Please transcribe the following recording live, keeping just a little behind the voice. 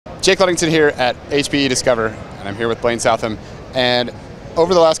Jake Ludington here at HPE Discover, and I'm here with Blaine Southam. And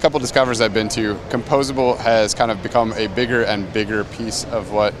over the last couple of Discovers I've been to, Composable has kind of become a bigger and bigger piece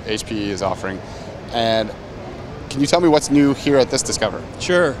of what HPE is offering. And can you tell me what's new here at this Discover?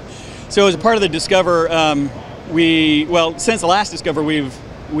 Sure. So as a part of the Discover, since the last Discover,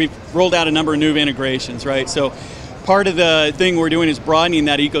 we've rolled out a number of new integrations, right? So part of the thing we're doing is broadening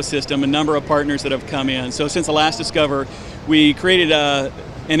that ecosystem, a number of partners that have come in. So since the last Discover, we created an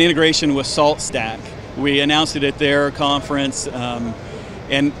integration with SaltStack. We announced it at their conference,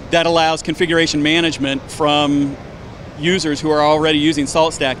 and that allows configuration management from users who are already using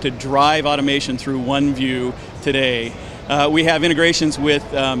SaltStack to drive automation through OneView today. We have integrations with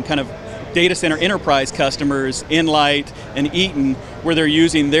kind of data center enterprise customers, Enlight and Eaton, where they're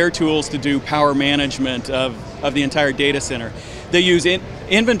using their tools to do power management of the entire data center. They use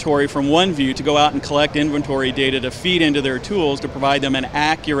inventory from OneView to go out and collect inventory data to feed into their tools to provide them an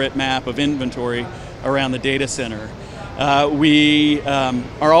accurate map of inventory around the data center. We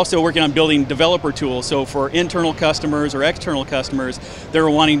are also working on building developer tools, so for internal customers or external customers that are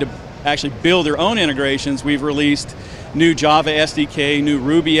wanting to actually build their own integrations, we've released new Java SDK, new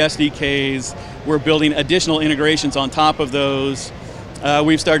Ruby SDKs. We're building additional integrations on top of those.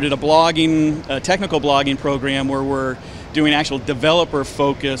 We've started a technical blogging program where we're doing actual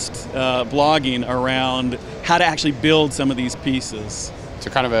developer-focused blogging around how to actually build some of these pieces. So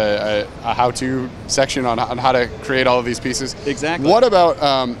kind of a how-to section on how to create all of these pieces? Exactly. What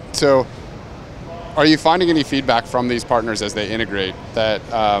about, so are you finding any feedback from these partners as they integrate that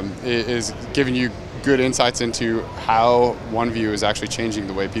is giving you good insights into how OneView is actually changing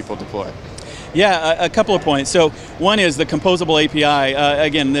the way people deploy? Yeah, a couple of points. So one is the Composable API.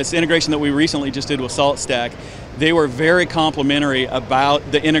 Again, this integration that we recently just did with SaltStack, they were very complimentary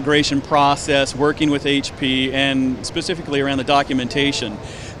about the integration process, working with HP, and specifically around the documentation.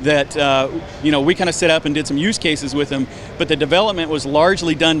 That we kind of set up and did some use cases with them, but the development was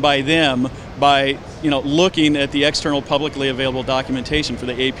largely done by them by looking at the external publicly available documentation for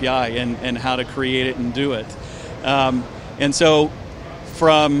the API and how to create it and do it. And so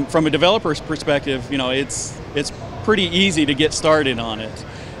from a developer's perspective, it's pretty easy to get started on it.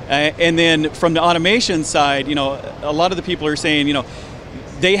 And then from the automation side, a lot of the people are saying,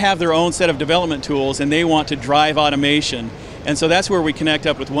 they have their own set of development tools and they want to drive automation. And so that's where we connect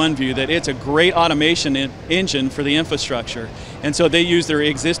up with OneView, that it's a great automation engine for the infrastructure. And so they use their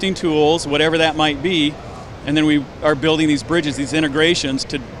existing tools, whatever that might be, and then we are building these bridges, these integrations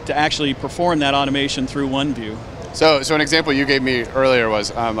to actually perform that automation through OneView. So an example you gave me earlier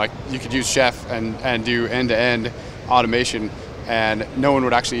was like you could use Chef and do end-to-end automation, and no one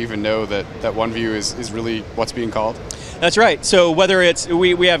would actually even know that OneView is really what's being called? That's right. So whether it's,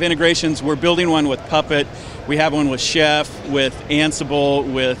 we have integrations, we're building one with Puppet, we have one with Chef, with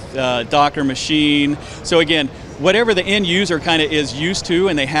Ansible, with Docker Machine. So again, whatever the end user kind of is used to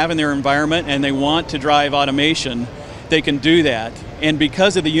and they have in their environment and they want to drive automation, they can do that. And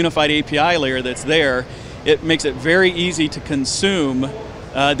because of the unified API layer that's there, it makes it very easy to consume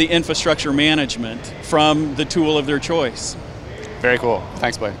the infrastructure management from the tool of their choice. Very cool.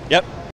 Thanks, Blaine. Yep.